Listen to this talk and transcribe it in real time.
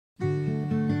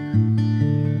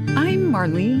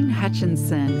Marlene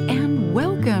Hutchinson, and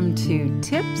welcome to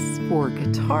Tips for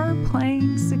Guitar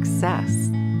Playing Success.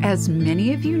 As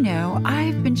many of you know,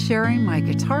 I've been sharing my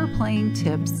guitar playing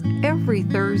tips every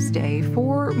Thursday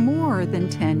for more than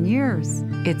 10 years.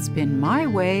 It's been my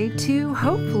way to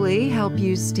hopefully help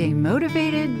you stay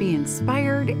motivated, be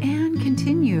inspired, and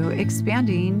continue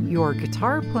expanding your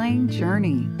guitar playing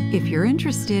journey. If you're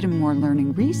interested in more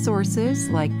learning resources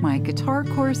like my guitar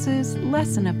courses,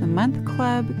 Lesson of the Month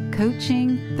Club,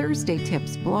 coaching, Thursday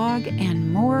Tips blog,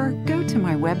 and more, go to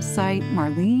my website,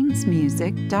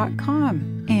 marlenesmusic.com.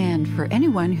 And for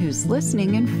anyone who's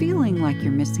listening and feeling like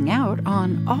you're missing out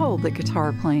on all the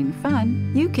guitar playing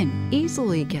fun, you can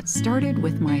easily get started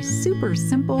with my super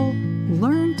simple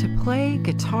Learn to Play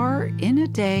Guitar in a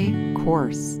Day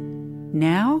course.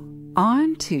 Now,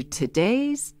 on to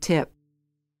today's tip.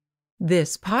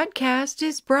 This podcast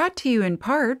is brought to you in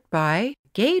part by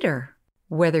Gator.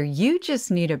 Whether you just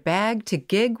need a bag to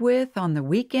gig with on the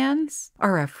weekends,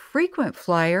 are a frequent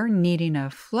flyer needing a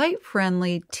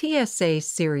flight-friendly TSA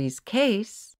Series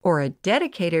case, or a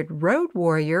dedicated road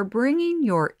warrior bringing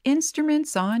your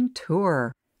instruments on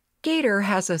tour, Gator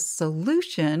has a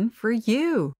solution for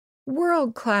you.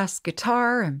 World-class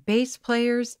guitar and bass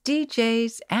players,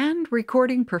 DJs, and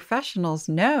recording professionals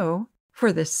know,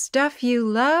 for the stuff you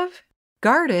love,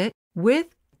 guard it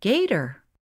with Gator.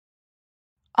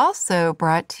 Also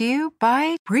brought to you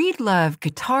by Breedlove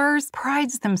Guitars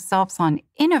prides themselves on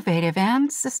innovative and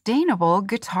sustainable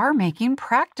guitar making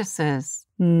practices.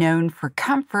 Known for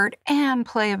comfort and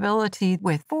playability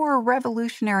with 4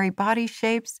 revolutionary body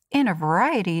shapes in a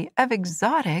variety of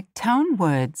exotic tone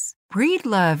woods.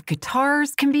 Breedlove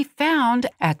Guitars can be found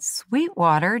at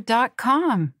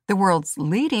sweetwater.com, the world's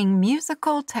leading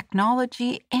musical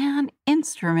technology and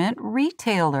instrument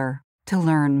retailer. To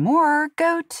learn more,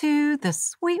 go to the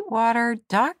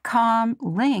sweetwater.com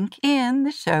link in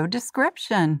the show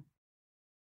description.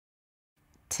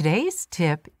 Today's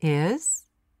tip is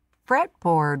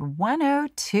Fretboard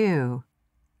 102,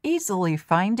 easily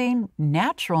finding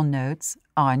natural notes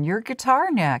on your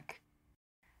guitar neck.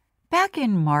 Back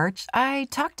in March, I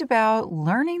talked about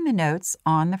learning the notes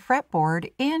on the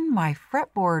fretboard in my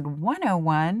Fretboard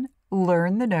 101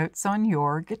 Learn the Notes on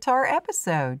Your Guitar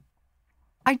episode.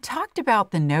 I talked about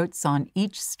the notes on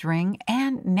each string,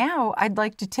 and now I'd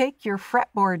like to take your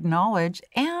fretboard knowledge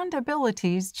and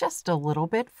abilities just a little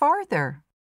bit farther.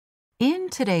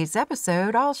 In today's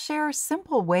episode, I'll share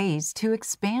simple ways to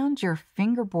expand your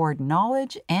fingerboard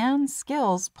knowledge and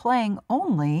skills playing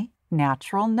only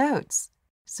natural notes.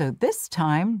 So this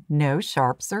time, no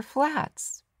sharps or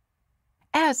flats.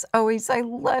 As always, I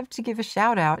love to give a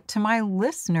shout out to my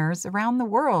listeners around the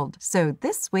world. So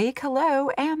this week, hello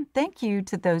and thank you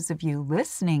to those of you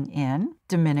listening in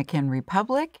Dominican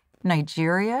Republic,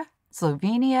 Nigeria,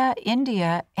 Slovenia,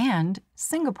 India, and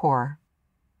Singapore.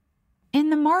 In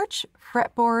the March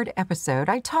Fretboard episode,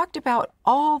 I talked about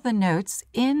all the notes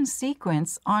in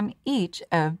sequence on each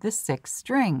of the 6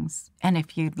 strings. And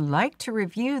if you'd like to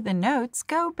review the notes,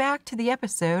 go back to the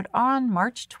episode on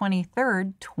March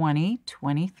 23rd,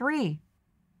 2023.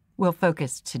 We'll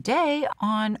focus today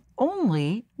on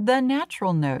only the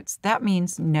natural notes. That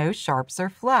means no sharps or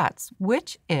flats,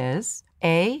 which is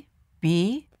A,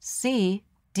 B, C,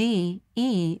 D,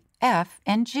 E, F,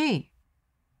 and G.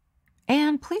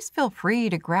 And please feel free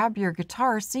to grab your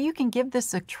guitar so you can give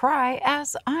this a try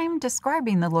as I'm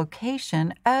describing the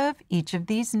location of each of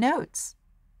these notes.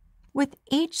 With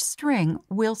each string,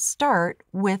 we'll start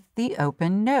with the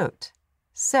open note.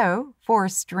 So, for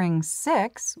string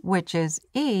 6, which is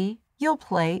E, you'll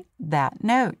play that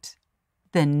note.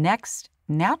 The next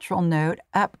natural note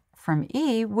up from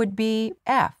E would be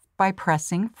F. By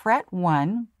pressing fret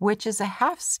 1, which is a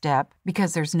half step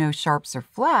because there's no sharps or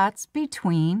flats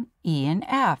between E and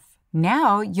F.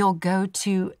 Now you'll go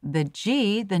to the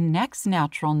G, the next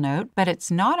natural note, but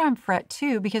it's not on fret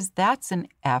 2 because that's an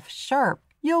F sharp.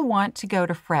 You'll want to go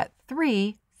to fret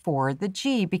 3 for the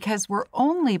G because we're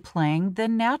only playing the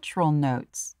natural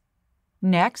notes.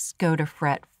 Next, go to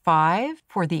fret 5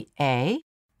 for the A.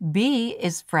 B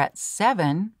is fret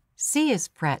 7. C is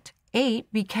fret 8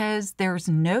 because there's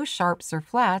no sharps or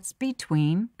flats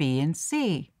between B and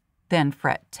C. Then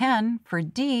fret 10 for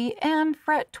D, and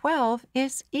fret 12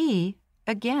 is E,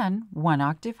 again 1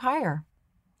 octave higher.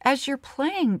 As you're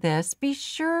playing this, be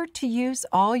sure to use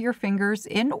all your fingers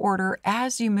in order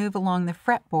as you move along the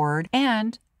fretboard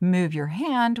and move your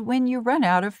hand when you run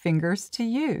out of fingers to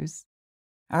use.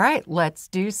 All right, let's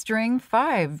do string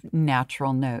 5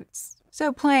 natural notes.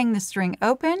 So playing the string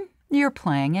open, you're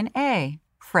playing an A.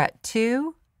 Fret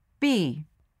 2, B.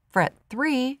 Fret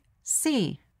 3,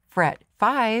 C. Fret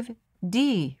 5,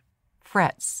 D.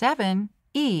 fret 7,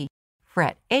 E,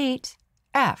 fret 8,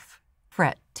 F,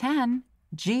 fret 10,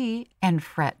 G, and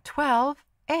fret 12,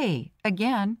 A,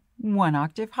 again, 1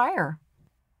 octave higher.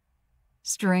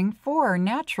 String 4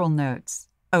 natural notes.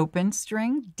 Open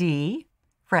string D,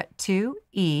 fret 2,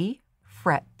 E,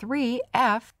 fret 3,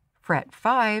 F, fret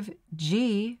 5,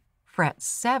 G, fret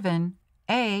 7,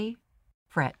 A,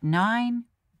 fret 9,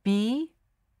 B,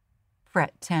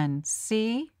 fret 10,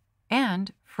 C,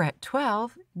 and fret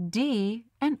 12, D,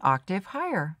 an octave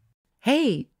higher.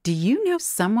 Hey, do you know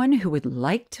someone who would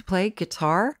like to play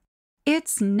guitar?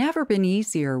 It's never been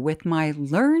easier with my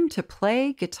Learn to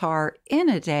Play Guitar in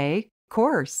a Day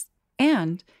course.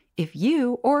 And if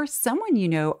you or someone you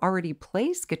know already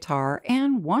plays guitar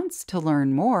and wants to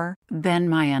learn more, then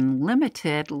my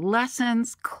unlimited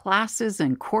lessons, classes,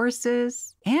 and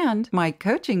courses, and my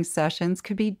coaching sessions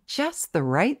could be just the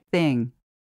right thing.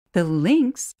 The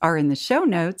links are in the show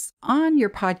notes on your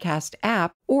podcast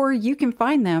app, or you can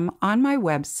find them on my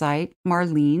website,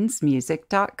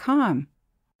 marlenesmusic.com.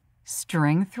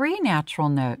 String 3 natural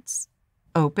notes.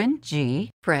 Open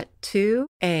G, fret 2,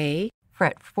 A,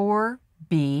 fret 4,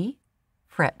 B,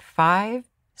 fret 5,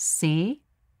 C,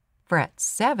 fret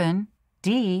 7,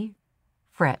 D,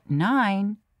 fret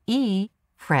 9, E,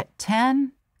 fret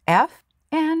 10, F,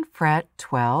 and fret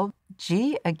 12,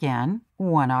 G again,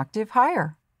 1 octave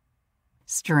higher.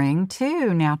 String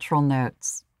 2 natural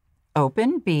notes.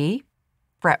 Open B,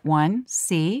 fret 1,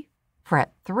 C,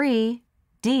 fret 3,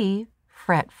 D,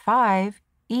 fret 5,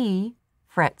 E,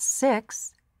 fret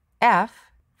 6,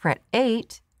 F, fret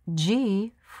 8,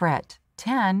 G, fret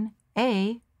 10,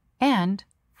 A, and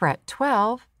fret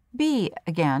 12, B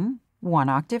again, 1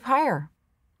 octave higher.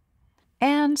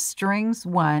 And strings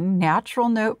 1 natural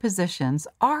note positions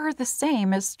are the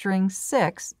same as string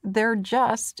 6, they're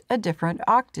just a different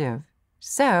octave.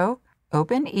 So,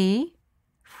 open E,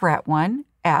 fret 1,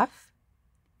 F,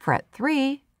 fret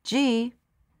 3, G,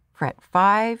 fret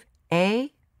 5,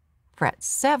 A, fret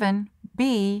 7,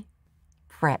 B,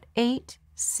 fret 8,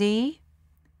 C,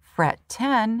 fret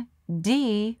 10,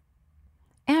 D,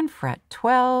 and fret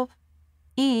 12,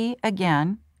 E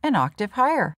again, an octave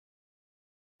higher.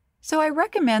 So I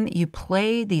recommend that you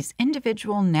play these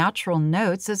individual natural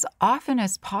notes as often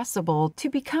as possible to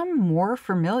become more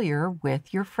familiar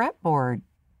with your fretboard.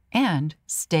 And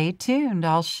stay tuned,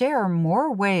 I'll share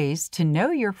more ways to know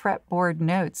your fretboard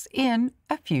notes in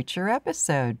a future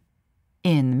episode.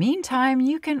 In the meantime,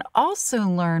 you can also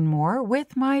learn more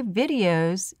with my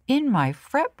videos in my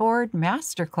Fretboard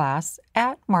Masterclass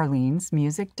at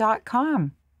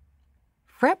marlenesmusic.com.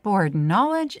 Fretboard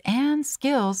knowledge and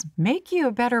skills make you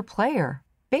a better player.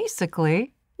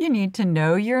 Basically, you need to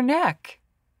know your neck.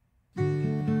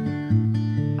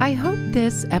 I hope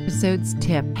this episode's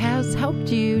tip has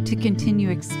helped you to continue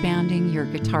expanding your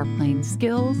guitar playing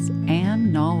skills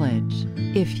and knowledge.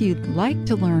 If you'd like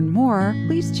to learn more,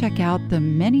 please check out the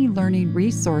many learning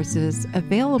resources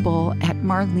available at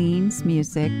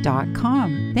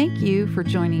marlenesmusic.com. Thank you for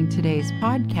joining today's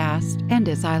podcast, and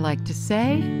as I like to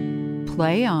say,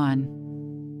 play on.